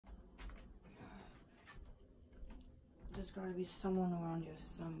gotta be someone around here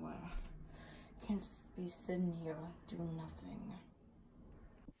somewhere. Can't just be sitting here doing nothing.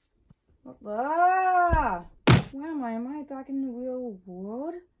 Ah! Where am I? Am I back in the real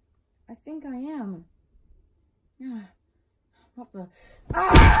world? I think I am. What the?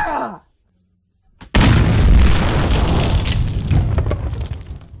 Ah!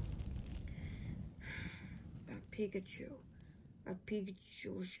 Pikachu. A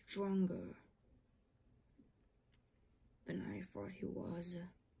Pikachu is stronger than I thought he was.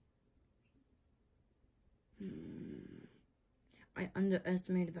 I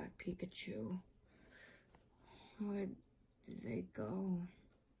underestimated that Pikachu. Where did they go?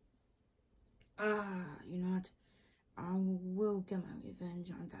 You know what? I will get my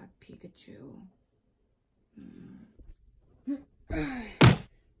revenge on that Pikachu.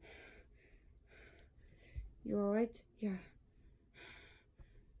 You alright? Yeah.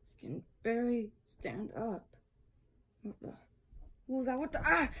 I can barely stand up. What the? What was that? What the?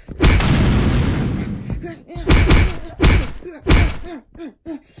 Ah!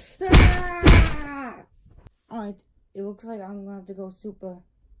 Alright, it looks like I'm gonna have to go super.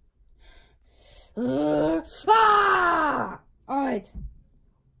 Alright,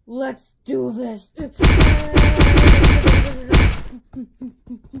 let's do this.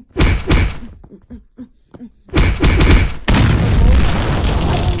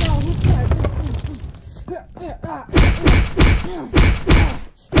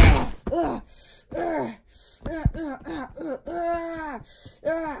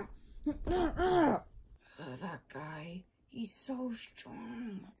 That guy, he's so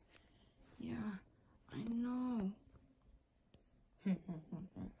strong. Yeah, I know.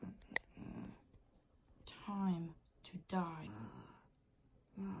 Time to die.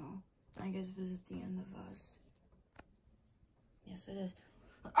 Well, I guess this is the end of us. Yes, it is.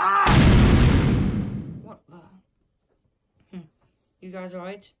 Ah! What the? You guys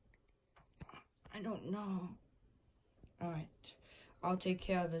alright? I don't know. Alright. I'll take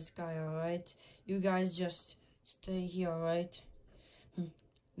care of this guy, alright? You guys just stay here, alright?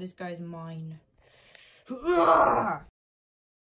 This guy's mine.